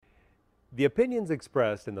The opinions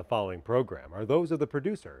expressed in the following program are those of the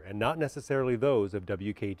producer and not necessarily those of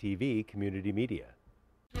WKTV Community Media.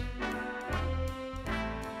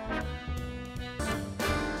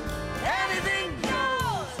 Anything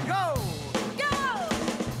goes! Go! Go!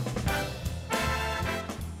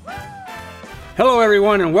 Hello,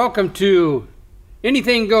 everyone, and welcome to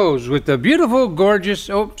Anything Goes with the beautiful, gorgeous.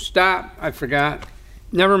 Oh, stop! I forgot.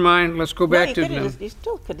 Never mind. Let's go back to the. You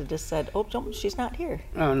still could have just said, "Oh, don't, she's not here."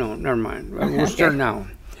 Oh no, never mind. We'll start now.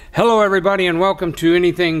 Hello, everybody, and welcome to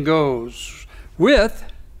Anything Goes with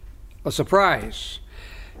a surprise.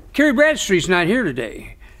 Carrie Bradstreet's not here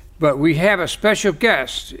today, but we have a special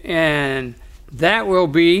guest, and that will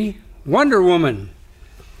be Wonder Woman.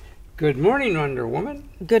 Good morning, Wonder Woman.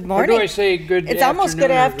 Good morning. Or do I say good It's almost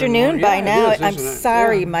good afternoon by now. I'm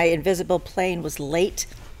sorry, Yeah. my invisible plane was late.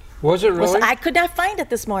 Was it really? I could not find it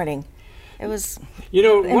this morning. It was You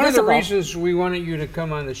know, one of the invisible. reasons we wanted you to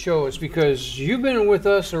come on the show is because you've been with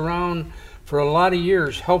us around for a lot of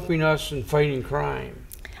years, helping us in fighting crime.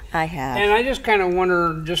 I have. And I just kind of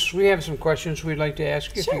wonder, we have some questions we'd like to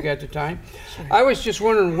ask you if you got the time. Sure. I was just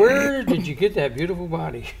wondering, where did you get that beautiful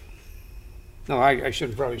body? No, I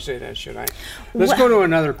shouldn't probably say that, should I? Let's go to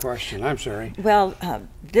another question. I'm sorry. Well,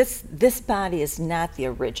 this body is not the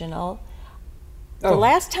original. The Oh.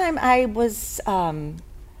 last time I was on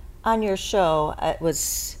your show, it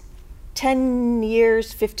was 10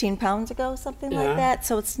 years, 15 pounds ago, something Yeah. like that.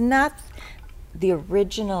 So it's not the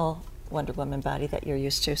original Wonder Woman body that you're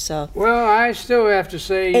used to. So Well, I still have to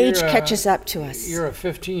say age catches up to us. You're a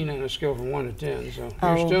 15 on a scale from 1 to 10, so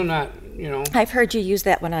Oh. you're still not, I've heard you use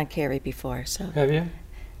that one on Carrie before. So Have you?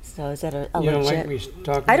 is that a You don't legit? like me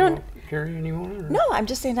talking I don't- about Carrie anymore? Or? No, I'm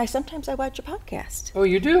just saying sometimes I watch your podcast. Oh,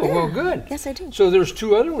 you do? Yeah. Well, good. Yes, I do. So there's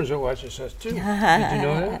two other ones that watch us too. Did you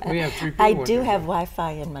know that? We have 3 people. I do watching. have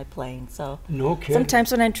Wi-Fi in my plane, so No kidding.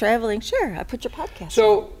 sometimes when I'm traveling, sure, I put your podcast on.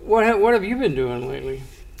 So what have you been doing lately?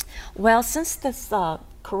 Well, since this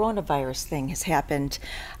coronavirus thing has happened,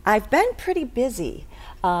 I've been pretty busy.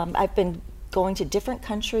 I've been going to different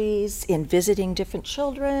countries and visiting different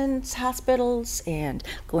children's hospitals and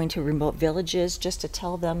going to remote villages just to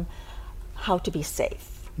tell them how to be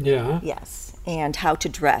safe. Yeah. Yes, and how to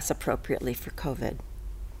dress appropriately for COVID.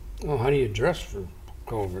 Well, how do you dress for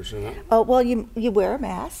COVID? So that- Oh, well, you wear a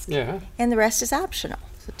mask, Yeah. and the rest is optional,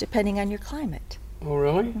 so depending on your climate. Oh,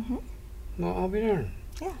 really? Mm-hmm. Well, I'll be darned.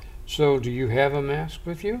 Yeah. So do you have a mask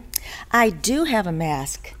with you? I do have a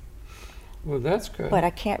mask, Well, that's good. but I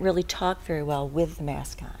can't really talk very well with the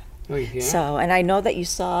mask on. Oh, you can't? So, and I know that you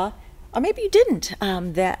saw, or maybe you didn't,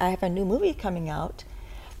 that I have a new movie coming out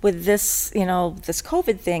with this, this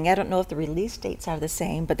COVID thing. I don't know if the release dates are the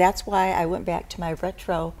same, but that's why I went back to my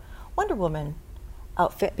retro Wonder Woman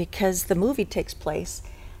outfit, because the movie takes place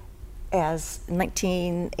as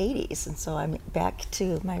 1980s, and so I'm back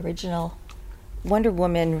to my original Wonder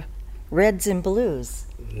Woman reds and blues.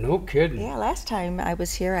 No kidding. Yeah, last time I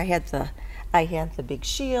was here, I had the big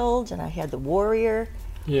shield and I had the warrior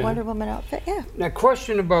Yeah. Wonder Woman outfit. Yeah. Now,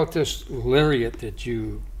 question about this lariat that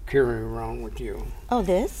you carry around with you. Oh,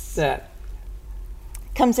 this That,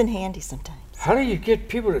 comes in handy sometimes. how do you get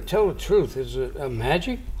people to tell the truth? Is it a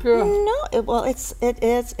magic? No, it's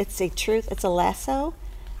a truth. It's a lasso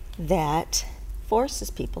that forces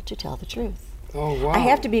people to tell the truth. Oh, wow. I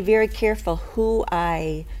have to be very careful who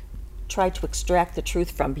I try to extract the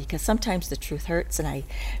truth from, because sometimes the truth hurts and I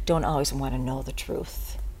don't always want to know the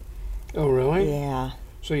truth. Oh, really? Yeah.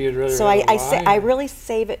 So you'd rather So have a I lie? really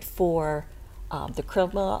save it for the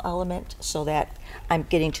criminal element, so that I'm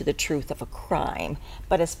getting to the truth of a crime.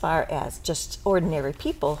 But as far as just ordinary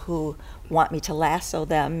people who want me to lasso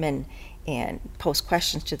them and pose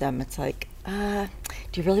questions to them, it's like, do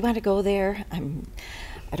you really want to go there? I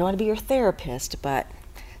don't want to be your therapist, but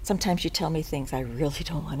sometimes you tell me things I really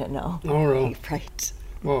don't want to know. Oh, really? Right.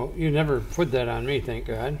 Well, you never put that on me, thank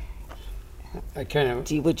God. I kind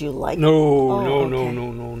of... Would you like? No, Oh, no, okay.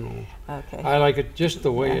 no. Okay. I like it just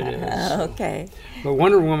the way it is. so. Okay. But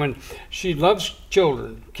Wonder Woman, she loves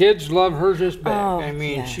children. Kids love her just back. Oh, I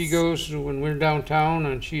mean, she yes. goes when we're downtown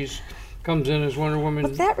and comes in as Wonder Woman.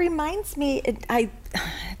 Well, that reminds me,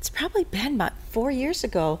 it's probably been about 4 years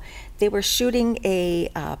ago. They were shooting a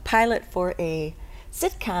pilot for a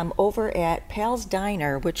sitcom over at Pal's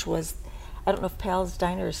Diner, which was, I don't know if Pal's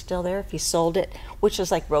Diner is still there, if he sold it, which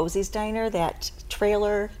was like Rosie's Diner, that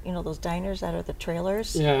trailer, those diners that are the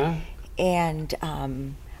trailers. Yeah. And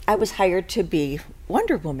I was hired to be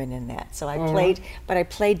Wonder Woman in that. So I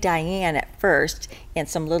played Diane at first, and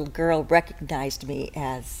some little girl recognized me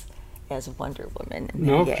as Wonder Woman. And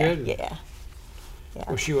No yeah, kidding. Yeah.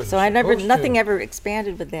 Well, she wasn't So supposed nothing to. ever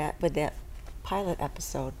expanded with that pilot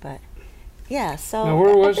episode, but Yeah, so Now,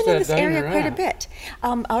 where was I've been in that this area diner quite a at? bit.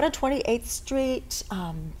 Out on 28th Street,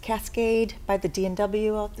 Cascade by the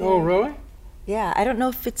D&W out there. Oh, really? Yeah, I don't know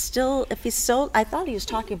if it's still, if he's sold. I thought he was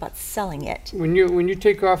talking about selling it. When you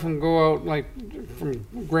take off and go out, like from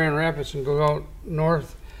Grand Rapids and go out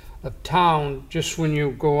north of town, just when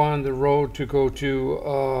you go on the road to go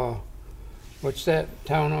to what's that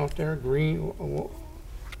town out there?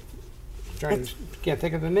 Can't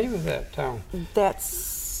think of the name of that town.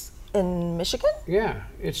 That's in Michigan? Yeah,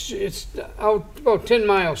 it's out about 10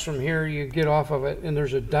 miles from here. You get off of it, and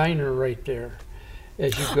there's a diner right there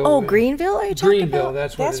as you go. Oh, in. Greenville, are you talking Greenville, about?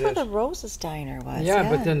 that's what That's it where is. the Rose's Diner was. Yeah,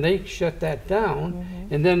 but then they shut that down,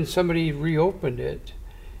 and then somebody reopened it.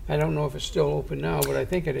 I don't know if it's still open now, but I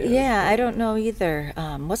think it is. Yeah, I don't know either.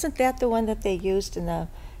 Wasn't that the one that they used in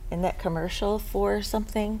that commercial for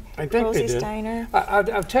something? I think Rosie's they did. Diner?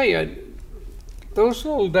 I'll tell you, those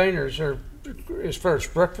little diners are, as far as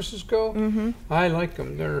breakfasts go, I like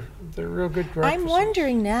them. They're real good breakfasts. I'm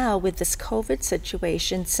wondering now with this COVID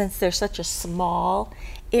situation, since they're such a small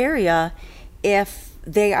area, if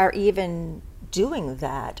they are even doing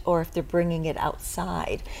that or if they're bringing it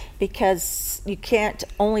outside, because you can't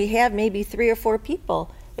only have maybe 3 or 4 people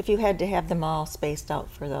if you had to have them all spaced out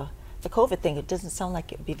for the COVID thing. It doesn't sound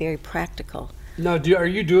like it would be very practical. Now, are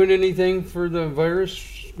you doing anything for the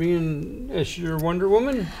virus, being as your Wonder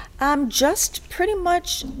Woman? Just pretty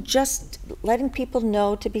much just letting people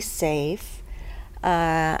know to be safe.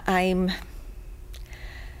 I'm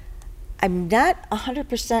not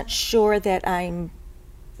 100% sure that I'm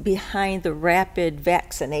behind the rapid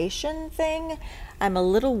vaccination thing. I'm a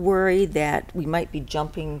little worried that we might be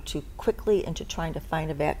jumping too quickly into trying to find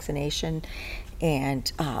a vaccination,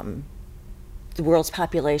 and the world's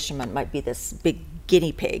population might be this big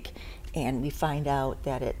guinea pig, and we find out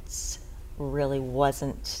that it's really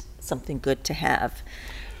wasn't something good to have.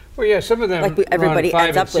 Well, yeah, some of them Like everybody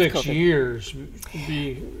run 5 ends up and with 6 COVID. years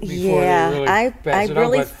before Yeah, they really I pass it on.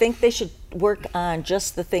 really But think they should work on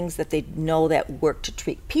just the things that they know that work to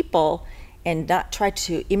treat people, and not try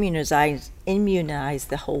to immunize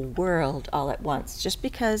the whole world all at once. Just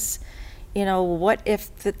because, what if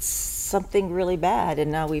it's something really bad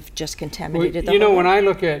and now we've just contaminated the you know, whole when world?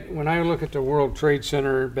 I look at the World Trade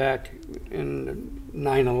Center back in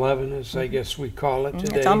 9/11, as I guess we call it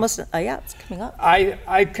today, It's almost, it's coming up.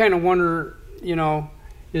 I kind of wonder,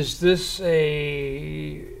 is this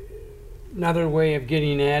another way of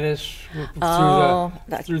getting at us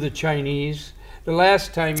through the Chinese? The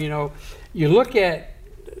last time, you look at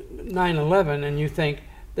 9/11 and you think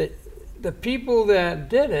that the people that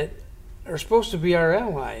did it are supposed to be our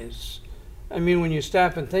allies. I mean, when you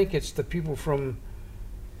stop and think, it's the people from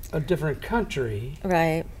a different country,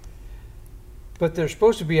 Right. but they're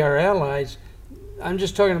supposed to be our allies. I'm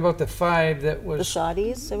just talking about the 5 that was... The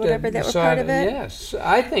Saudis or whatever that were part of it? Yes,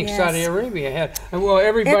 I think Yes. Saudi Arabia had... Well,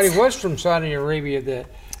 everybody It's- was from Saudi Arabia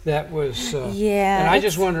that was... Yeah, And I it's-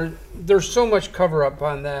 just wonder, there's so much cover-up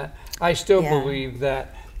on that. I still Yeah. believe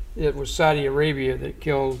that it was Saudi Arabia that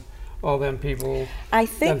killed all them people, I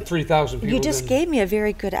them think 3,000 people. you just then. gave me a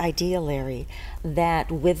very good idea, Larry,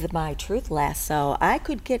 that with my truth lasso, I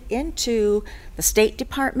could get into the State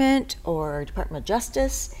Department or Department of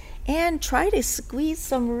Justice and try to squeeze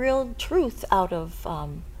some real truth out of our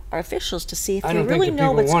officials to see if I they don't really think the know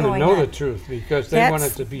people what's want to going know on. the truth because they want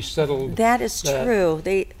That's- it to be settled. That is that- true.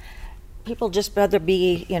 People just rather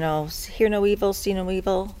be, hear no evil, see no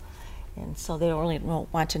evil, and so they don't really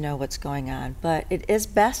want to know what's going on. But it is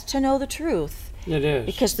best to know the truth, It is.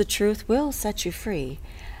 because the truth will set you free.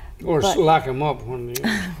 Or but- lock them up when they...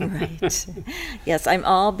 Right. Yes, I'm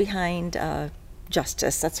all behind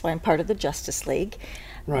justice. That's why I'm part of the Justice League.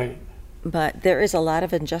 Right. But there is a lot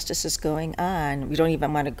of injustices going on. We don't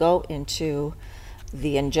even want to go into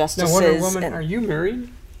the Now, injustices. Wonder Woman, and- are you married?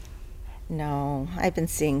 No, I've been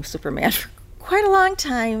seeing Superman for quite a long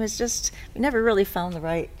time. It's just we never really found the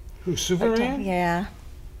right Who, right Superman? time. Yeah,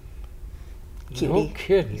 No Cutie.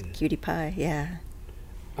 kidding. cutie pie. Yeah.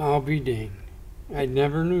 I'll be danged. I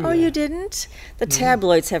never knew Oh, that. you didn't? The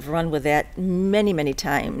tabloids have run with that many, many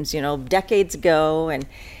times. Decades ago, and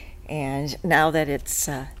now that it's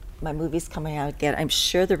my movie's coming out again, I'm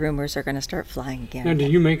sure the rumors are going to start flying again. Now,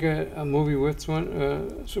 did you make a movie with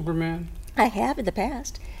Superman? I have in the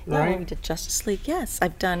past. Yeah, when we Right. did Justice League. Yes,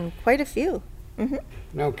 I've done quite a few.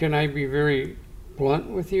 Now, can I be very blunt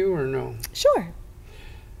with you or no? Sure.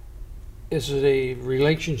 Is it a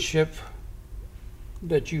relationship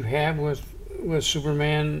that you have with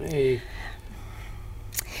Superman, a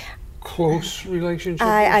close relationship?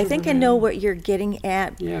 I with think I Superman? know what you're getting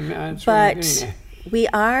at, Yeah, that's what I'm but getting at. we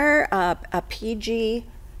are a PG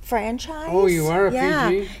franchise. Oh, you are a yeah.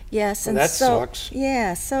 PG? Yes, Well, and that so sucks.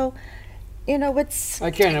 yeah, so it's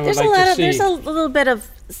I kind of would there's like a lot to of see. there's a little bit of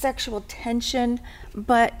sexual tension,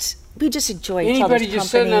 but we just enjoy each other's Anybody company.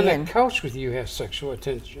 just sitting on and, the couch with you has sexual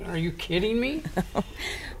attention. Are you kidding me?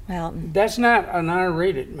 well, That's not an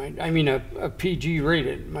R-rated. I mean, a PG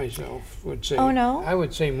rated. Myself would say. Oh, no? I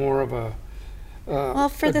would say more of a. well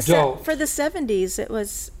for the adult. for the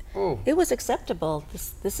 70s Oh, it was acceptable.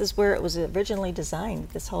 This is where it was originally designed.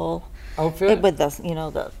 This whole outfit. with the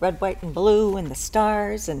the red, white, and blue, and the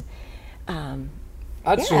stars, and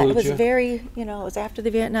I'd yeah, salute it was you. very it was after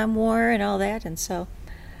the Vietnam War and all that, and so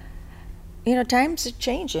times are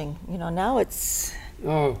changing. Now it's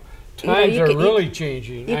Oh, times you are can- you- really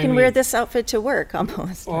changing. you I can mean, wear this outfit to work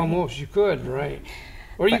almost. right? Almost, you could, right?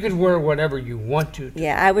 Or you could wear whatever you want to.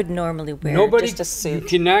 Yeah, I would normally wear Nobody, just a you suit.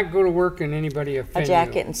 cannot go to work and anybody A offend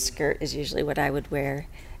jacket and skirt is usually what I would wear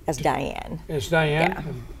as Diane. you. It's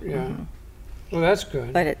Diane. Yeah. Well, that's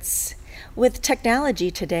good. But it's with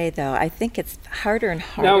technology today, though. I think it's harder and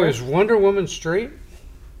harder. Now, is Wonder Woman straight?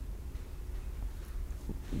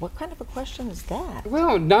 What kind of a question is that?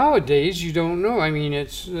 Well, nowadays you don't know. I mean,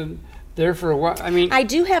 it's there for a while. I mean, I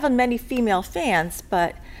do have many female fans,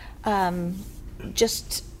 but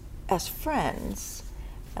just as friends,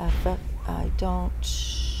 but I don't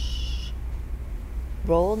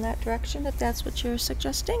roll in that direction. If that's what you're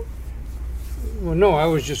suggesting. well, no, I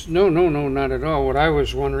was just no, not at all. What I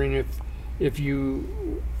was wondering if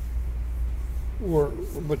you were,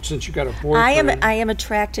 but since you got a boyfriend. I am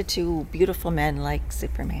attracted to beautiful men like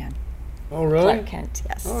Superman, Oh, really? Clark Kent.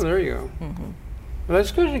 Yes, Oh, there you go. Well,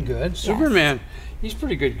 that's pretty good. Superman, he's a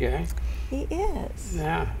pretty good guy. he is.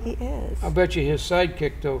 Yeah. He is. I bet you his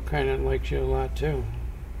sidekick, though, kind of likes you a lot, too.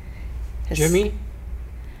 His- Jimmy?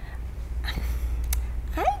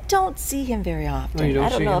 I don't see him very often. Oh, you don't I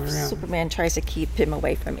don't see know him if very often. Superman tries to keep him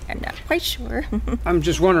away from me. I'm not quite sure. I'm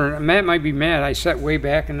just wondering. Matt might be mad. I sat way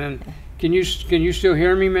back, and then can you still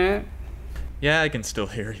hear me, Matt? Yeah, I can still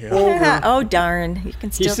hear you. Oh darn! You can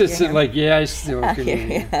He still sits hear there him. like, yeah, I still can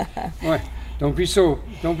hear you. Boy, don't be so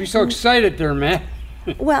excited there, Matt.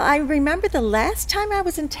 Well, I remember the last time I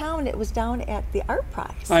was in town. It was down at the Art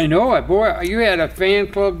Prize. I know it, boy. You had a fan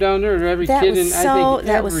club down there. Every That kid, was and so. I think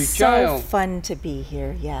That every was child. so fun to be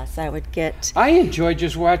here. Yes, I would get. I enjoy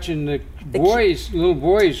just watching the little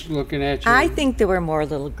boys looking at you. I think there were more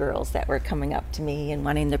little girls that were coming up to me and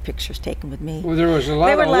wanting their pictures taken with me. Well, there was a lot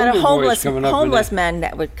There were of a lot of older boys coming up. homeless men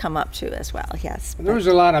that would come up to as well. Yes, There was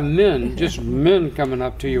a lot of men, just men coming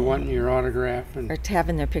up to you wanting your autograph and or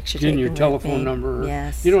having their picture getting taken your with telephone me. number.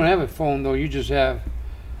 Yes. You don't have a phone though. You just have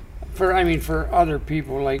for other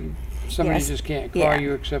people, like somebody Yes. just can't call Yeah.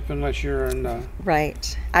 you except unless you're in the.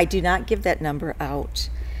 Right. I do not give that number out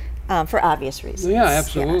for obvious reasons. Yeah,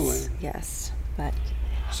 absolutely. Yes. But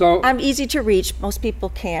So I'm easy to reach. Most people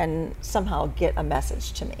can somehow get a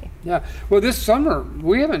message to me. yeah. Well, this summer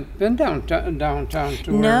we haven't been downtown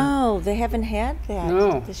to where. No, they haven't had that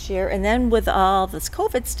No. this year. And then with all this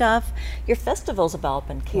COVID stuff, your festivals have all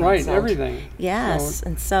been canceled. Right, everything. Yes, So-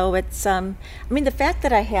 and so it's I mean, the fact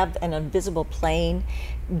that I have an invisible plane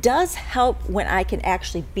does help when I can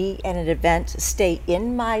actually be at an event, stay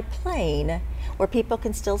in my plane where people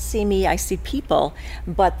can still see me. I see people,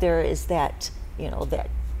 but there is that, that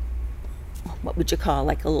what would you call,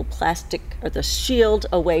 like a little plastic or the shield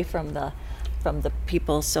away from the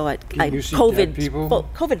people, so Can you see dead people?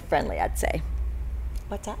 COVID friendly, I'd say.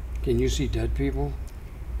 What's that? Can you see dead people?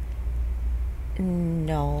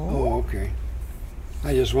 No. Oh, okay.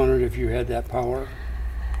 I just wondered if you had that power.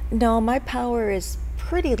 No, my power is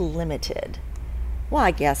pretty limited. Well,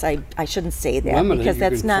 I guess I shouldn't say that Limited? because You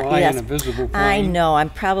that's can not. fly in Yes, a visible I plane? know.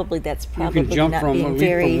 That's You probably can jump not from being leap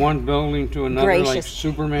very from one building to another gracious. like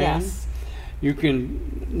Superman. Yes. You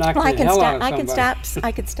can knock Well, the I can hell stop. out of I somebody. can stop.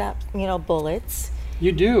 I can stop. Bullets.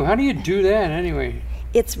 You do? How do you do that anyway?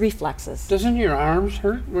 It's reflexes. Doesn't your arms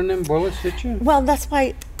hurt when them bullets hit you? Well, that's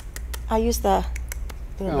why I use the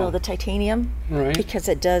Oh. the titanium Right. because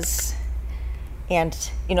it does. And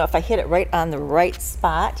if I hit it right on the right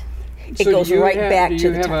spot, it So goes do you right have- back do to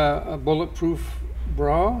you the have top. a bulletproof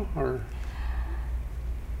bra or?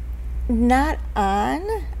 Not on.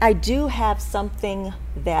 I do have something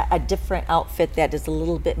a different outfit that is a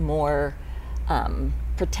little bit more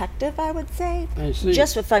protective, I would say. I see.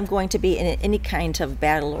 Just if I'm going to be in any kind of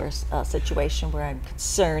battle or situation where I'm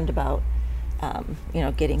concerned about,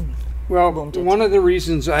 getting. Well, wounded. one of the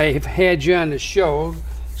reasons I have had you on the show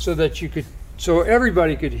so that so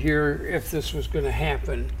everybody could hear if this was going to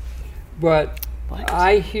happen. But What?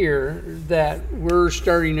 I hear that we're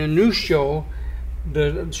starting a new show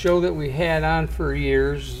the show that we had on for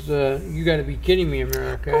years, You Gotta Be Kidding Me,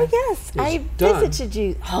 America. Oh, yes. is I done. visited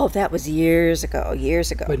you. Oh, that was years ago.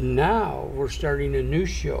 But now we're starting a new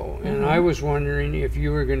show, and Mm-hmm. I was wondering if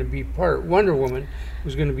you were going to be Wonder Woman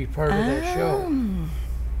was going to be part of that show.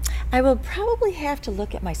 I will probably have to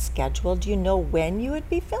look at my schedule. Do you know when you would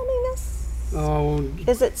be filming this? Oh,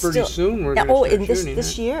 Is it pretty still? soon we're Yeah, going to start in this shooting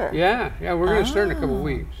this it. year. Yeah, we're going to start in a couple of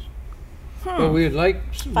weeks. But we'd like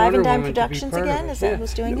Five Wonder and Dime Woman Productions to be part again? Of it. Is that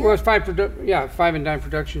who's doing it? Well, it's Five and Dime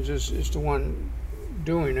Productions is the one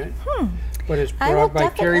doing it. But it's I will brought by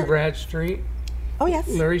Carrie definitely- Bradstreet, Oh, yes.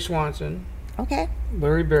 Larry Swanson, Okay.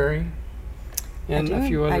 Larry Berry, and a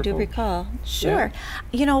few other I do folks. recall. Sure.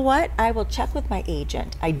 You know what? I will check with my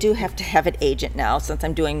agent. I do have to have an agent now since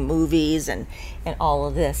I'm doing movies and all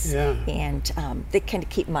of this. Yeah. And they kind of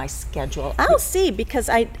keep my schedule. I'll see because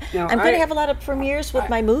Now, I'm going I- to have a lot of premieres with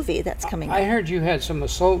my movie that's coming I up. heard you had some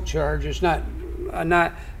assault charges, not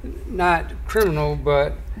criminal,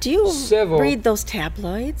 but Do you civil. read those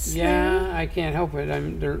tabloids? Yeah, I can't help it.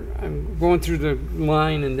 I'm going through the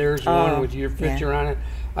line, and there's one with your yeah. picture on it.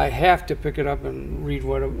 I have to pick it up and read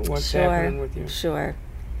what's Sure. happening with you. Sure.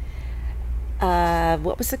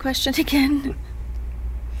 What was the question again?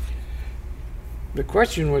 The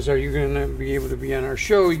question was, are you going to be able to be on our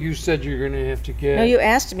show? You said you're going to have to get. No, you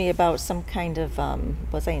asked me about some kind of,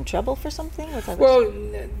 was I in trouble for something? Was I? Well,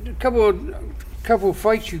 a couple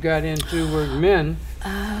fights you got into were men.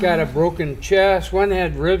 Got a broken chest. One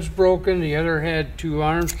had ribs broken. The other had two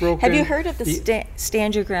arms broken. Have you heard of the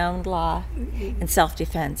stand your ground law in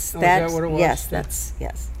self-defense? Oh, is that what it was? Yes,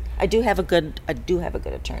 yes. I do have a good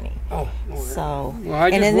attorney. Oh, So, Well, I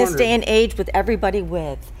and just in this wondered. day and age, with everybody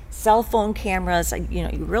with cell phone cameras, you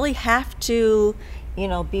really have to,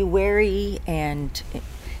 be wary and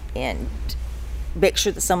make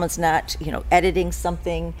sure that someone's not, editing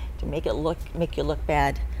something to make you look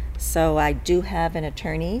bad. So I do have an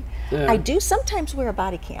attorney. Yeah. I do sometimes wear a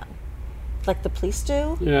body cam, like the police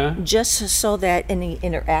do. Yeah. Just so that any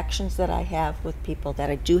interactions that I have with people,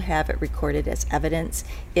 that I do have it recorded as evidence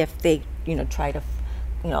if they, try to,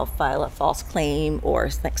 file a false claim or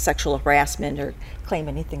like sexual harassment or claim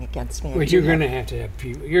anything against me. I Well, do you're going have- to have to have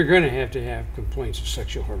people. You're going to have complaints of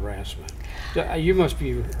sexual harassment. You must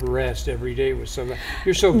be harassed every day with somebody.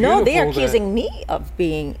 You're so beautiful. No, they are that- accusing me of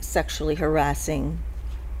being sexually harassing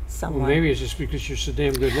someone. Well, maybe it's just because you're so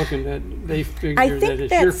damn good looking that they figure I that think it's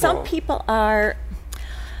that your some fault. people are,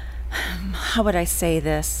 how would I say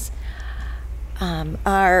this,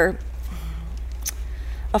 are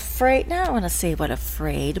afraid, now I don't want to say what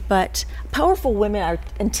afraid, but powerful women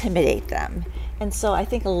intimidate them. And so I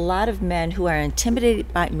think a lot of men who are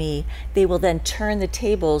intimidated by me, they will then turn the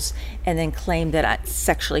tables and then claim that I'm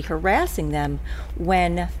sexually harassing them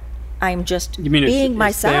when I'm just You mean being it's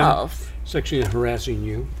myself. them sexually harassing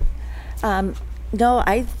you? No,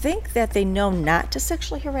 I think that they know not to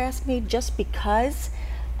sexually harass me just because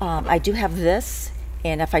I do have this,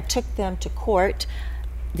 and if I took them to court,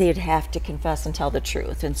 they'd have to confess and tell the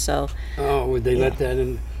truth. And so, Oh, would they let that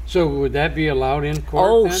in? So would that be allowed in court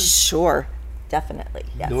oh, then? sure, definitely,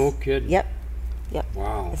 yes. No kidding. Yep.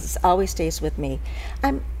 Wow. This always stays with me.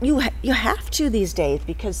 You have to these days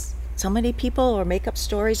because so many people or make up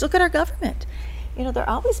stories. Look at our government. They're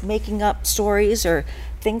always making up stories or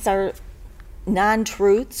things are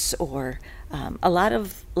non-truths or a lot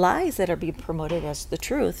of lies that are being promoted as the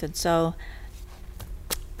truth. And so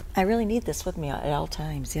I really need this with me at all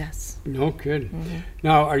times, yes. No kidding. Mm-hmm.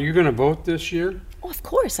 Now, are you going to vote this year? Oh, of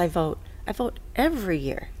course I vote. I vote every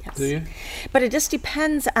year, yes. Do you? But it just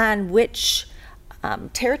depends on which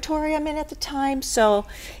territory I'm in at the time. So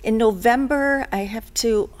in November, I have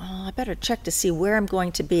to, I better check to see where I'm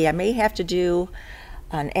going to be. I may have to do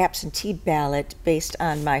an absentee ballot based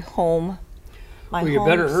on my home. Well, you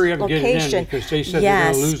better home's hurry up and get it in location. because they said they're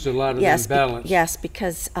going to Yes, lose a lot of yes, them ballots. Yes,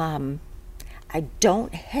 because I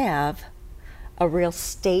don't have a real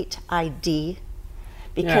state ID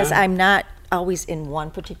because Yeah. I'm not always in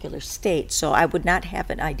one particular state, so I would not have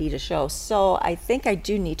an ID to show. So I think I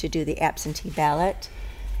do need to do the absentee ballot.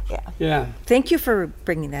 Yeah. Yeah. Thank you for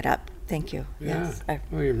bringing that up. Thank you. Yeah. Yes.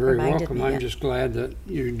 Well, you're very reminded welcome. me, I'm yeah. just glad that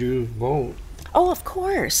you do vote. Oh, of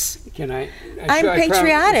course. Can I? I'm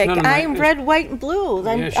patriotic. I'm red. red, white, and blue.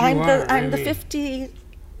 Yes, you are. I I'm the mean, 50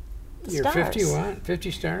 You're stars. 50 what?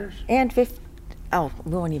 50 stars? And 50. Oh,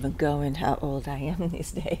 we won't even go in how old I am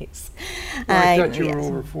these days. Well, I thought you were yes.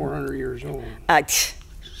 over 400 years old.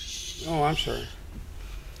 Oh, I'm sorry.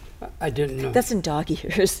 I didn't know. That's in dog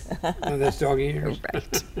years. Oh, that's doggy ears.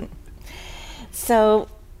 Right. So,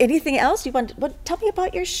 anything else you want? Tell me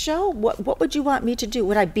about your show. What would you want me to do?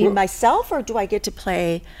 Would I be myself, or do I get to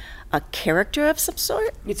play a character of some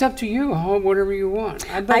sort. It's up to you. Whatever you want.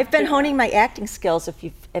 I've been honing my acting skills. If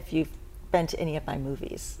you've been to any of my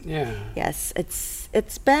movies, Yeah. yes,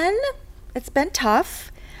 it's been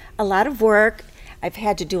tough, a lot of work. I've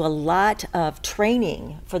had to do a lot of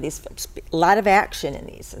training for these films, a lot of action in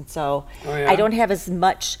these, and so Oh, yeah? I don't have as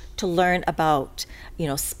much to learn about,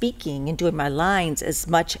 speaking and doing my lines as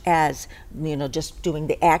much as, just doing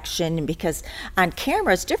the action, because on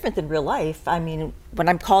camera it's different than real life. I mean, when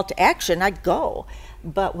I'm called to action, I go.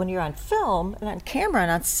 But when you're on film and on camera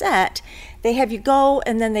and on set, they have you go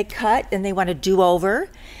and then they cut and they want to do over,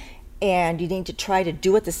 and you need to try to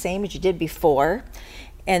do it the same as you did before.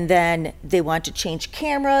 And then they want to change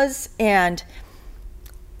cameras, and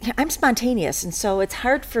I'm spontaneous, and so it's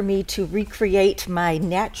hard for me to recreate my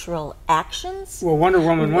natural actions. Well, Wonder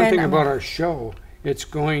Woman, one when thing I'm- about our show, it's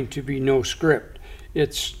going to be no script.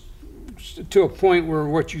 It's to a point where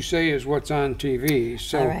what you say is what's on TV.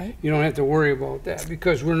 So All right. you don't have to worry about that,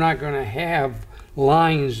 because we're not going to have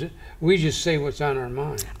lines. We just say what's on our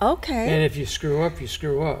mind. Okay. And if you screw up, you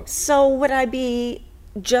screw up. So would I be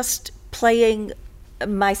just playing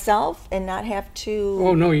myself and not have to?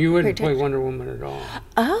 Oh, no, you wouldn't pretend- play Wonder Woman at all.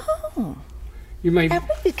 Oh, You might, that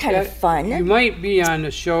would be kind of fun. You might be on the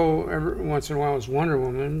show every once in a while as Wonder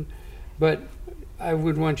Woman, but I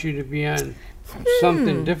would want you to be on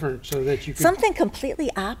something different so that you could. Something completely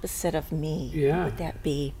opposite of me. Yeah. Would that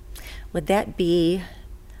be? Would that be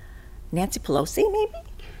Nancy Pelosi? Maybe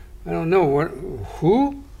I don't know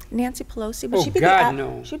who. Nancy Pelosi. Would Oh, she be God, the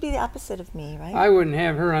no. She'd be the opposite of me, right? I wouldn't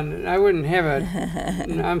have her on. I wouldn't have a.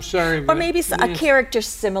 No, I'm sorry, Or but maybe a Nancy- character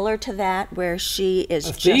similar to that, where she is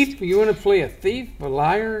A just. thief? You want to play a thief, a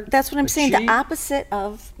liar? That's what I'm a saying. cheat? The opposite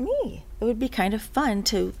of me. It would be kind of fun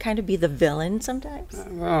to kind of be the villain sometimes.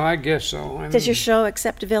 Well, I guess so. I Does your mean, show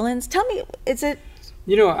accept villains? Tell me, is it?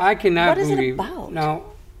 I cannot What is it believe. about? Now,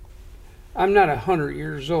 I'm not 100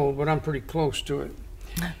 years old, but I'm pretty close to it.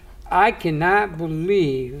 I cannot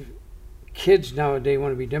believe kids nowadays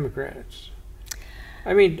want to be Democrats.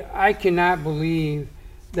 I mean, I cannot believe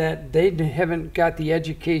that they haven't got the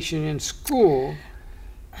education in school.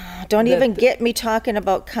 Don't That- even get me talking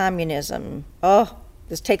about communism. Oh,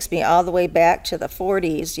 this takes me all the way back to the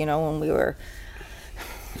 40s. When we were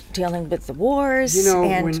dealing with the wars.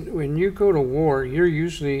 and When you go to war, you're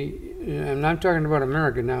usually, and I'm talking about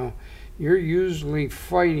America now, you're usually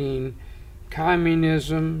fighting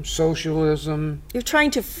communism, socialism. you're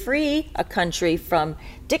trying to free a country from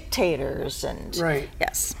dictators and. Right.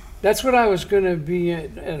 Yes. That's what I was going to be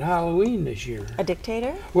at Halloween this year. A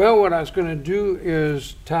dictator? Well, what I was going to do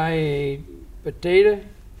is tie a potato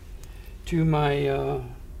to my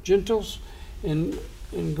gentles and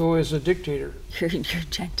go as a dictator. Your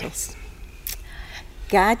gentles.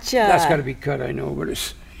 Gotcha. That's got to be cut, I know, but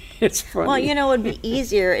it's funny. Well, it would be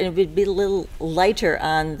easier and it would be a little lighter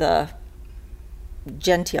on the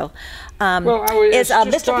gentile. Well, I was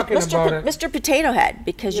just talking about it. Mr. Potato Head,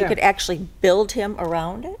 because you Yeah. could actually build him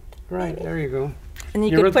around it. Right, there you go. And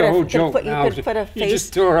you You could wrote put the a whole could joke put, now. you could put a You face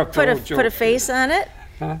just tore up the put a whole put a joke. face on it.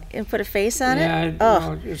 Huh? And put a face on Yeah, it. Oh,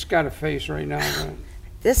 well, it's got a face right now, but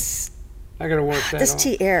this I got to work that this off.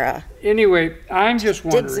 tiara Anyway, I'm just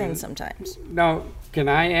digs in wondering. sometimes. Now, can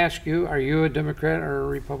I ask you, are you a Democrat or a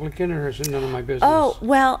Republican, or is it none of my business? Oh,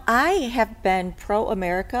 well, I have been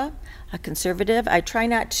pro-America, a conservative. I try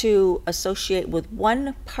not to associate with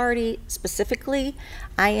one party specifically.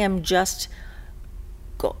 I am just,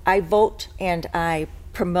 I vote and I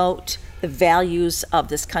promote the values of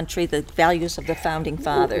this country, the values of the founding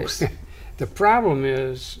fathers. The problem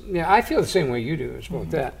is, yeah, I feel the same way you do about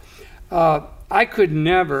that. I could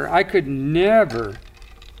never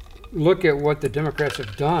look at what the Democrats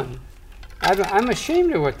have done. I'm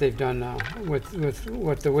ashamed of what they've done now with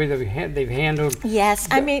what the way that they've handled. Yes,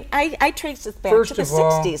 I mean, I trace it back First to the of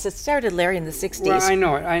all- 60s. It started, Larry, in the 60s. Well, I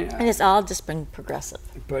know it, And it's all just been progressive.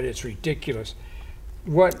 but it's ridiculous.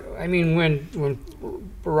 When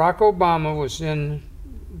Barack Obama was in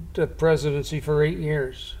the presidency for 8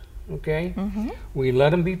 years, okay, we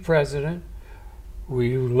let him be president.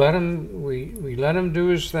 We let him do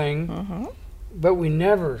his thing, but we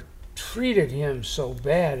never treated him so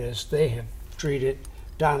bad as they have treated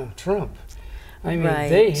Donald Trump. I mean,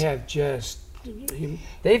 they Right. have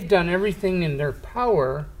they've done everything in their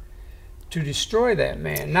power to destroy that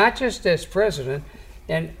man, not just as president.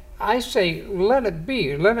 And I say, let it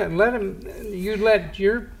be. Let him. You let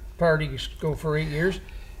your party go for 8 years.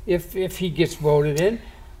 If he gets voted in,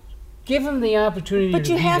 give him the opportunity But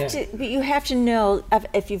to you be have that. to. But you have to know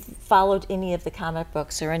if you've followed any of the comic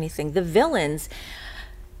books or anything. The villains,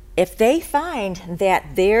 if they find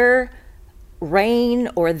that their reign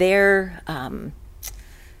or their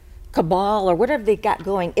cabal or whatever they got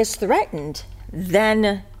going is threatened,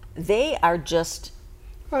 then they are just,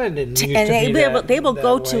 Well, it didn't used and to be they will that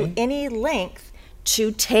go way. to any length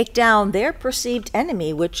to take down their perceived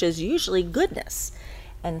enemy, which is usually goodness.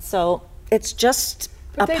 And so it's just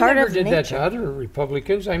But a they part never of did that to nature. other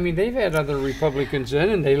Republicans. I mean, they've had other Republicans in,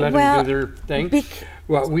 and they let Well, them do their thing. bec-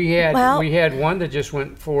 Well, we had well, one that just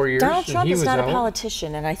went 4 years, Donald and Trump he is was not out. a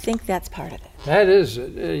politician, and I think that's part of it. That is,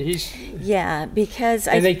 he's, Yeah, because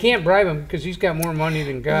and they can't bribe him because he's got more money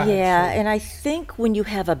than God. yeah, so. and I think when you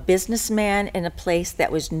have a businessman in a place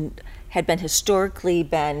that had been historically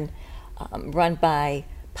run by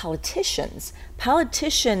politicians,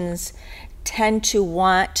 politicians tend to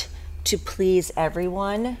want to please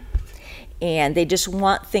everyone, and they just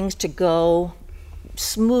want things to go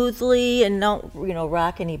smoothly and don't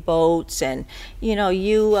rock any boats, and you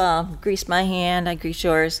grease my hand, I grease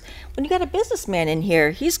yours. When you got a businessman in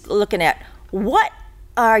here, he's looking at, what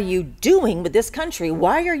are you doing with this country?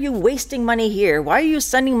 Why are you wasting money here? Why are you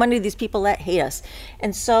sending money to these people that hate us?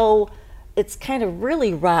 And so it's kind of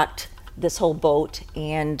really rocked this whole boat,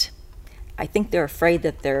 and I think they're afraid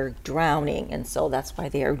that they're drowning, and so that's why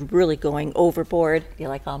they are really going overboard. You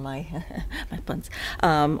like all my my puns?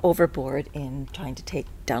 Overboard in trying to take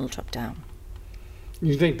Donald Trump down.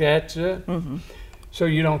 You think that's it? Mm-hmm. So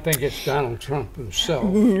you don't think it's Donald Trump himself?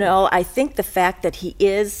 No, I think the fact that he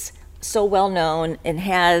is so well known and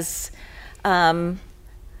has a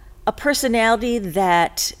personality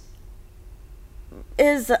that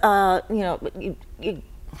is,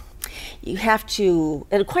 you have to,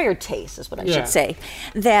 an acquired taste is what I Yeah. should say,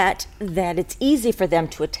 that it's easy for them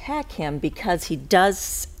to attack him because he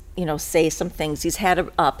does, say some things. He's had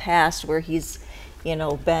a past where he's,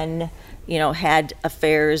 been, had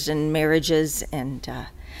affairs and marriages, and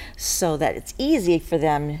so that it's easy for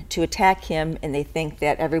them to attack him, and they think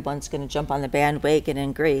that everyone's going to jump on the bandwagon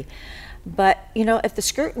and agree. But, if the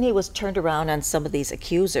scrutiny was turned around on some of these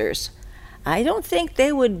accusers, I don't think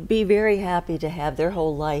they would be very happy to have their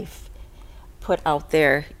whole life put out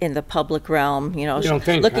there in the public realm, don't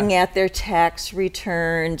think, looking huh? at their tax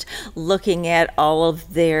returns, looking at all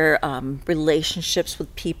of their relationships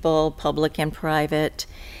with people, public and private.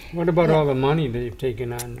 What about all the money they've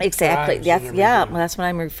taken on? Exactly. bribes and Well, everything? that's what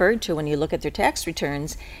I'm referring to when you look at their tax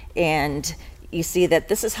returns, and you see that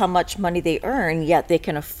this is how much money they earn, yet they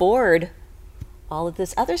can afford all of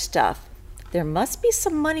this other stuff. There must be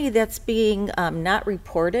some money that's being not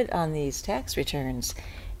reported on these tax returns.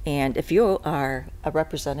 And if you are a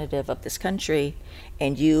representative of this country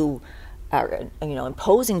and you are,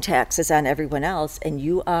 imposing taxes on everyone else, and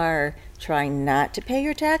you are trying not to pay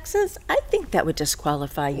your taxes, I think that would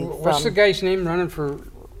disqualify you What's the from guy's name running for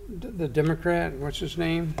the Democrat? What's his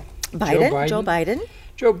name? Biden. Joe Biden.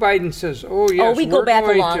 Joe Biden says, "Oh yes, We go we're back a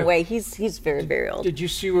going long to-" way. He's very, very old. Did you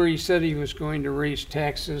see where he said he was going to raise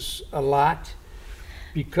taxes a lot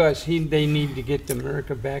because they need to get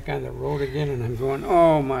America back on the road again? And I'm going,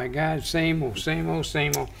 oh my God, same old, same old,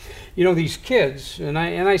 same old. These kids, and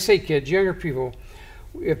I say kids, younger people,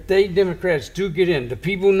 if Democrats do get in, the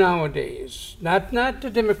people nowadays, not the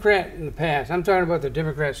Democrat in the past, I'm talking about the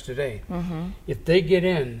Democrats today. Mm-hmm. If they get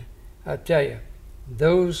in, I'll tell you,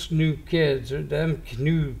 those new kids, or them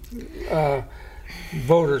new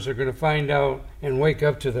voters are going to find out and wake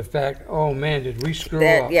up to the fact, oh man, did we screw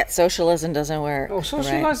up? Yeah, socialism doesn't work. Oh, right?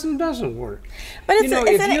 socialism doesn't work. But it's, it's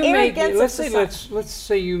if an you make, arrogance let's of say society. let's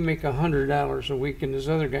say you make $100 a week and this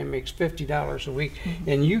other guy makes $50 a week, Mm-hmm.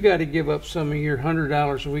 and you got to give up some of your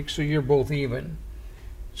 $100 a week so you're both even,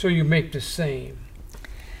 so you make the same.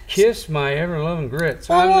 Kiss my ever-loving grits.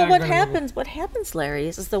 I'm Well, not what gonna- happens, Larry,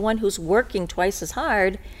 is the one who's working twice as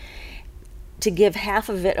hard to give half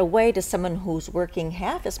of it away to someone who's working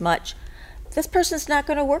half as much. This person's not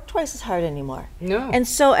going to work twice as hard anymore. No. And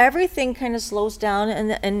so everything kind of slows down,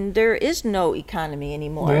 and there is no economy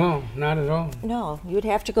anymore. No, not at all. No, you would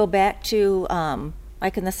have to go back to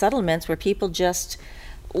like in the settlements where people just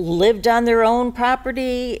lived on their own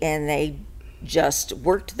property and they just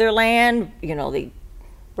worked their land. They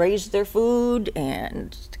raised their food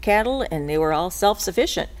and cattle, and they were all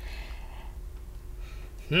self-sufficient.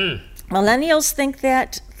 Millennials think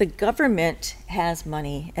that the government has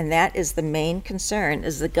money, and that is the main concern.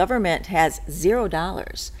 Is the government has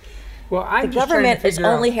 $0. Well, The I'm just trying government to figure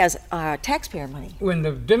out, only has taxpayer money. when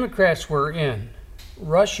the Democrats were in,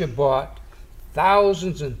 Russia bought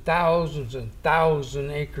thousands and thousands and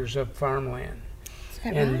thousands acres of farmland. Is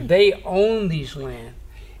that And right? they own these land,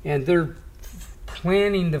 and they're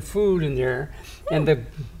planting the food in there, and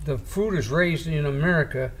the food is raised in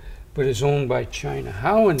America but is owned by China.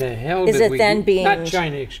 How in the hell Is did it we then not being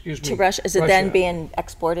China, excuse me. To Russia, is it then being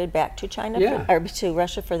exported back to China Yeah. or to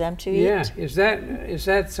Russia for them to eat? Yeah, is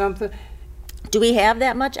that something? Do we have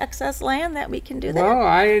that much excess land that we can do that? Well,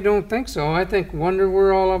 I don't think so. I think wonder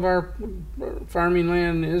where all of our farming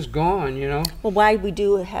land is gone, you know. Well, why we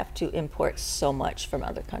do have to import so much from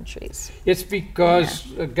other countries? It's because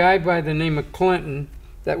a guy by the name of Clinton,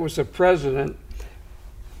 that was the president,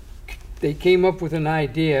 they came up with an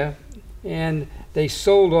idea and they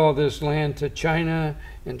sold all this land to China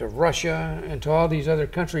and to Russia and to all these other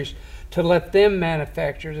countries to let them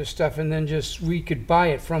manufacture the stuff, and then just we could buy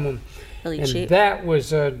it from them. Really And cheap. that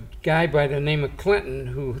was a guy by the name of Clinton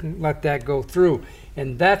who let that go through.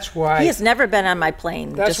 And that's why He has never been on my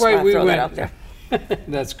plane. that's Just why wanna we throw went. that out there.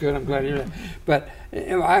 That's good. I'm glad to hear that. But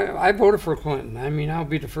I voted for Clinton. I mean, I'll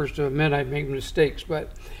be the first to admit I make mistakes,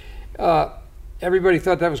 but everybody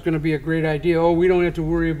thought that was going to be a great idea. Oh, we don't have to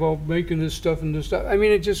worry about making this stuff and this stuff. I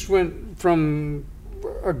mean, it just went from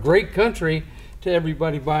a great country to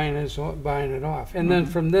everybody buying it off. And then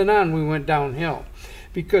from then on, we went downhill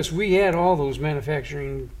because we had all those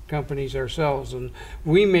manufacturing companies ourselves, and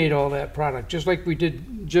we made all that product, just like we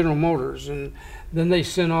did General Motors. And then they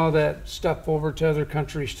sent all that stuff over to other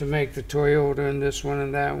countries to make the Toyota and this one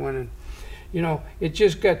and that one. And, you know, it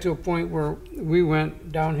just got to a point where we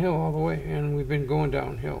went downhill all the way, and we've been going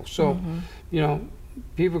downhill. So, you know,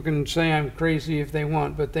 people can say I'm crazy if they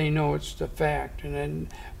want, but they know it's the fact. And then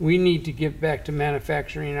we need to get back to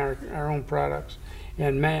manufacturing our own products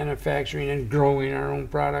and manufacturing and growing our own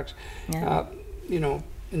products. Yeah. You know,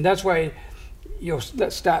 and that's why you'll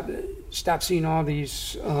stop seeing all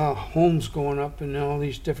these homes going up in all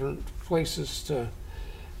these different places to,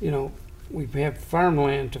 you know, we have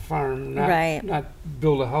farmland to farm, Right. not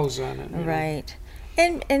build a house on it. you know. Right.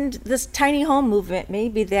 And this tiny home movement,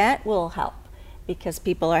 maybe that will help because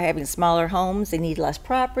people are having smaller homes, they need less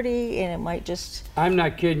property, and it might just, I'm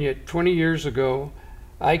not kidding you. 20 years ago,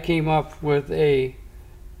 I came up with a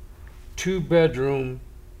 2-bedroom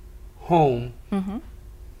home,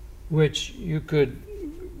 which you could,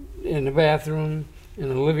 in a bathroom,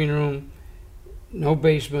 in a living room, no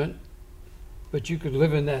basement, but you could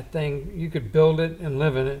live in that thing. You could build it and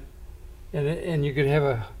live in it, and you could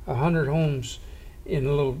have 100 homes in a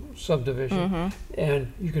little subdivision,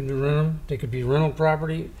 and you can rent them. They could be rental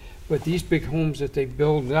property, but these big homes that they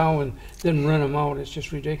build now and then rent them out, it's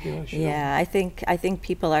just ridiculous. you know? yeah, I think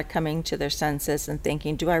people are coming to their senses and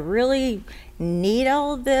thinking, do I really need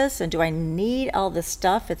all of this? And do I need all this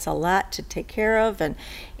stuff? It's a lot to take care of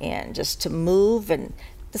and just to move, and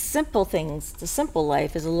the simple things, the simple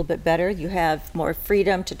life is a little bit better. You have more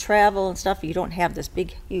freedom to travel and stuff. You don't have this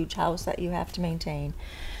big, huge house that you have to maintain.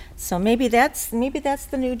 So maybe that's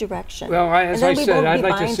the new direction. Well, as and then I we said, won't I'd be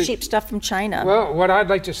like to buying see- cheap stuff from China. Well, what I'd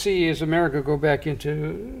like to see is America go back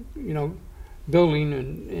into, you know, building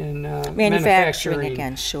and manufacturing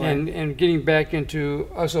again, sure. and getting back into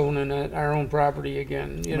us owning our own property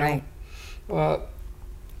again. You know, Right.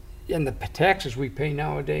 And the taxes we pay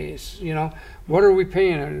nowadays. You know, what are we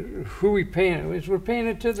paying? Who are we paying it? We're paying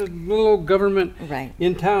it to the little old government Right.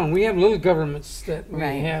 in town. We have little governments that we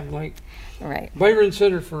Right. have, like Right. Byron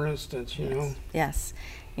Center, for instance. You know. Yes.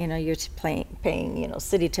 You know, you're paying, you know,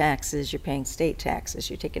 city taxes, you're paying state taxes,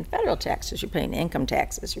 you're taking federal taxes, you're paying income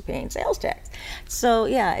taxes, you're paying sales tax. So,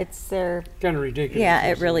 yeah, it's their, Kind of ridiculous. yeah,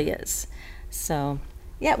 it isn't really is. So,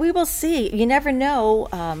 yeah, we will see. You never know,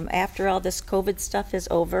 after all this COVID stuff is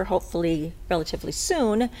over, hopefully relatively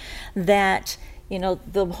soon, that, you know,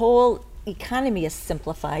 the whole economy is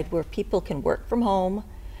simplified where people can work from home.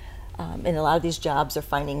 And a lot of these jobs are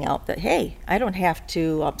finding out that, hey, I don't have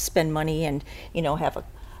to spend money and, you know,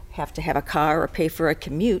 have to have a car or pay for a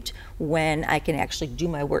commute when I can actually do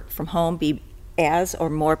my work from home, be as or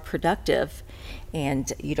more productive,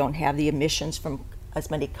 and you don't have the emissions from as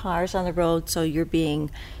many cars on the road, so you're being,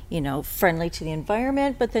 you know, friendly to the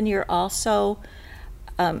environment, but then you're also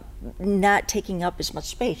not taking up as much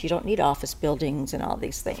space. You don't need office buildings and all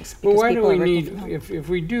these things. Well, because why do people are we working need from home. if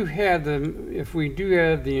we do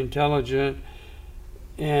have the intelligent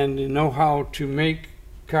and the know-how to make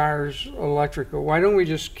cars electrical? Why don't we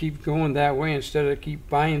just keep going that way instead of keep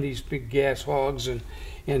buying these big gas hogs and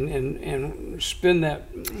spend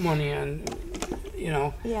that money on, you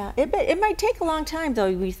know? Yeah, it might take a long time,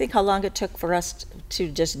 though. We think how long it took for us to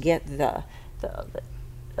just get the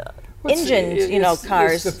engines, you know,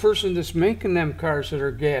 cars. It's the person that's making them cars that are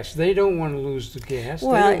gas. They don't want to lose the gas.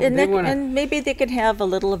 Well, they wanna, and maybe they could have a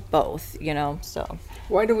little of both, you know. So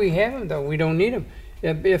why do we have them though? We don't need them.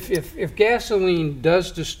 If gasoline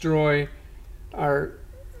does destroy our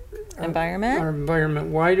environment. Our environment.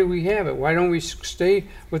 Why do we have it? Why don't we stay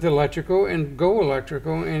with electrical and go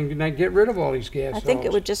electrical and not get rid of all these gas I think it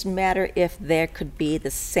cells? would just matter if there could be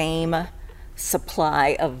the same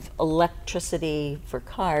supply of electricity for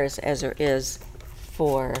cars as there is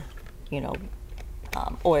for,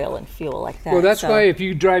 oil and fuel like that. Well, that's So- why if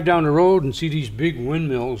you drive down the road and see these big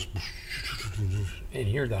windmills and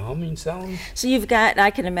hear the humming sound. So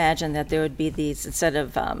I can imagine that there would be these, instead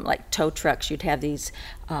of like tow trucks, you'd have these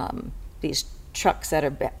trucks that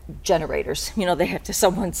are generators. They have to,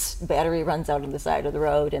 someone's battery runs out on the side of the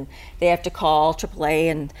road and they have to call AAA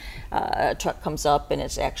and a truck comes up and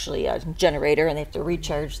it's actually a generator and they have to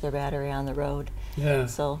recharge their battery on the road. Yeah,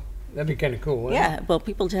 So, that'd be kind of cool. Wouldn't yeah, well,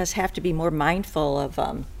 people just have to be more mindful of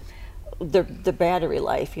the battery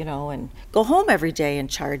life, and go home every day and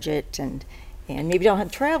charge it and maybe don't have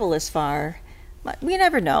to travel as far. But we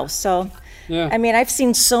never know. So, Yeah. I mean, I've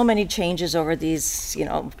seen so many changes over these,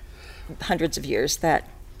 hundreds of years that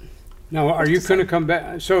Now, are you going to come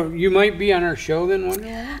back? So you might be on our show then one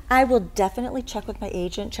day? I will definitely check with my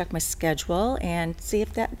agent, check my schedule, and see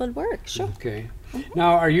if that would work. Sure. Okay.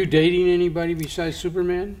 Now, are you dating anybody besides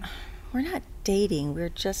Superman? We're not dating. We're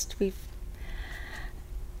just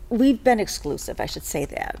we've been exclusive, I should say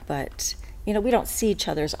that. But we don't see each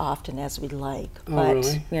other as often as we'd like. Oh, But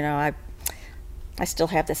really? I still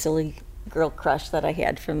have the silly girl crush that I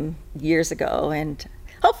had from years ago, and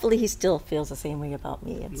hopefully he still feels the same way about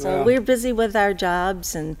me. And so Yeah. we're busy with our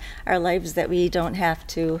jobs and our lives that we don't have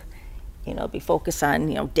to, be focused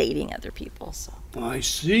on, dating other people. So I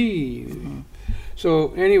see.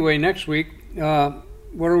 So anyway, next week,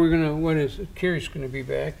 what is Carrie's going to be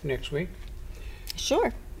back next week?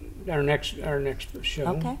 sure. Our next show.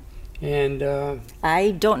 Okay. And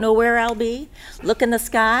I don't know where I'll be. Look in the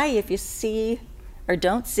sky. If you see or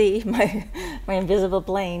don't see my invisible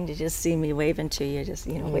plane, you just see me waving to you. Just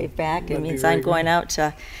wave back. It that'd be means very I'm going good. out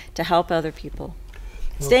to help other people.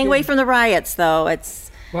 Staying Okay. away from the riots, though.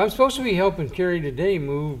 It's well, I'm supposed to be helping Carrie today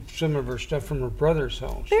move some of her stuff from her brother's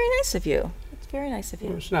house. very nice of you. It's very nice of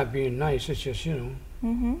you. It's not being nice. It's just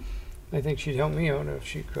Mm-hmm. I think she'd help me out if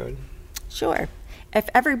she could. Sure. If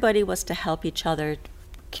everybody was to help each other,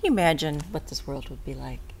 can you imagine what this world would be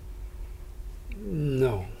like?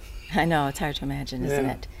 No. I know, it's hard to imagine, isn't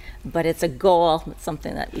Yeah. it? But it's a goal. It's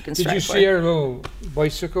something that we can Did strive you for. see our little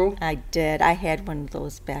bicycle? I did. I had one of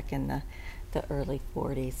those back in the early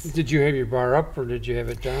 40s. Did you have your bar up or did you have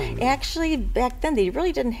it down? Actually, back then, they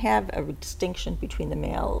really didn't have a distinction between the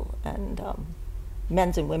male and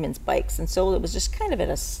men's and women's bikes. And so it was just kind of at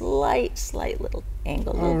a slight little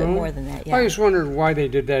angle, a little bit really? more than that, yeah. I just wondered why they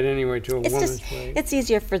did that anyway to a It's woman's just, bike. it's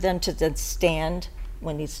easier for them to then stand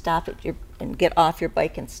when you stop at and get off your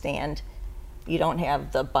bike and stand. You don't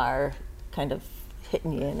have the bar kind of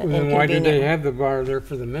hitting you in an Then why did they inconvenient. have the bar there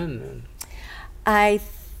for the men then?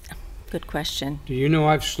 Good question. Do you know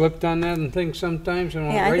I've slipped on that and things sometimes and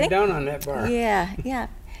went Yeah, I right think- down on that bar? Yeah.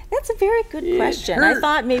 That's a very good It question. I hurt.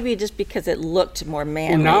 thought maybe just because it looked more Well,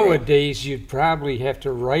 manly. nowadays you'd probably have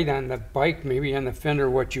to write on the bike, maybe on the fender,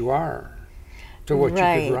 what you are, to what you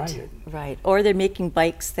could ride it. Right. Or they're making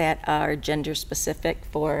bikes that are gender specific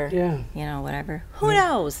for, Yeah. whatever. Who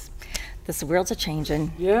knows? This world's a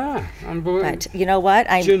changing. Yeah, unbelievable. But you know what?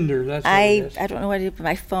 Gender, that's what it is. I don't know what to do with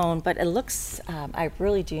my phone, but it looks. I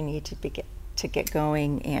really do need to get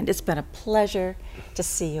going, and it's been a pleasure to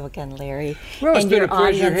see you again, Larry. Well, it's and been your a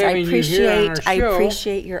pleasure audience. having you here on our I show.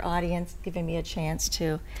 appreciate your audience giving me a chance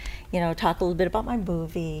to, talk a little bit about my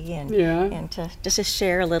movie and Yeah. and to just to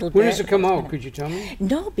share a little bit. When does it come It's out? been Could you tell me?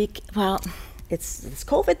 no, well, it's this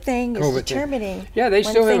COVID thing is COVID thing. determining. Yeah, they when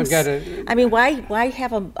still haven't things- got a- I mean, why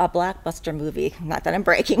have a blockbuster movie? Not that I'm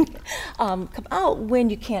breaking, come out when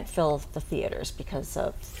you can't fill the theaters because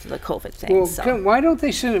of the COVID thing. Well, so why don't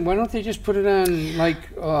they send it? Why don't they just put it on like?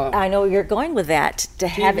 I know you're going with that to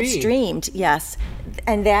have it TV. streamed. Yes,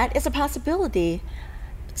 and that is a possibility.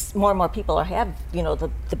 More and more people have,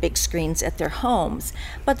 the big screens at their homes.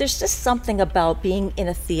 But there's just something about being in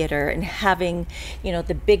a theater and having,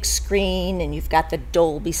 the big screen and you've got the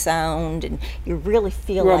Dolby sound and you really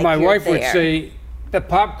feel Well, like my you're wife would there. say the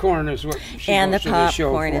popcorn is what she And goes the to the show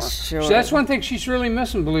popcorn for. is sure. So that's one thing she's really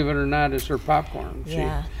missing, believe it or not, is her popcorn.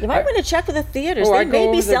 Yeah, you might want to check with the theaters. Oh, they I go may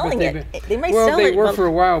over be there, but selling they've it. been- They might well, sell they it. were well, for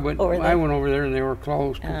a while, but or I they- went over there and they were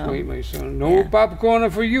closed completely. So no Yeah. popcorn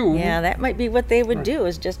for you. Yeah, that might be what they would do,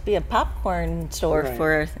 is just be a popcorn store Right.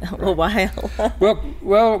 for a while.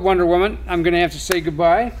 Well, Wonder Woman, I'm going to have to say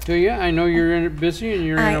goodbye to you. I know you're busy and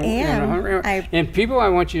you're I in a am. hurry. I- And people, I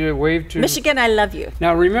want you to wave to. Michigan, I love you.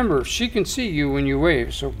 Now remember, she can see you when you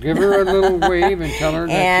wave. So give her a little wave and tell her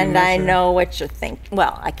that you And miss I her. know what you're thinking.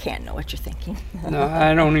 Well, I can't know what you're thinking. No,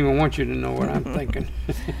 I don't even want you to know what I'm thinking.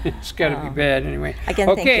 It's got to be bad anyway. Again,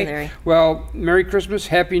 thank you, okay. Larry. Well, Merry Christmas,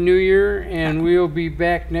 Happy New Year, and we'll be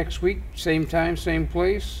back next week, same time, same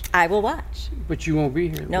place. I will watch. But you won't be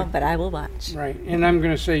here. No, but I will watch. Right. And I'm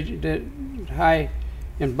going to say that hi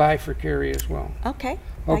and bye for Carrie as well. Okay.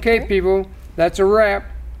 Bye, Okay, Carrie. people, that's a wrap.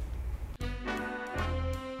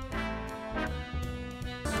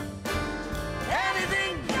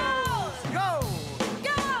 Anything goes. Go.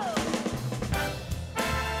 Go!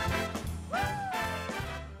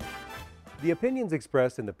 The opinions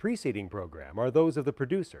expressed in the preceding program are those of the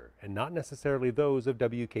producer and not necessarily those of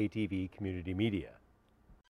WKTV Community Media.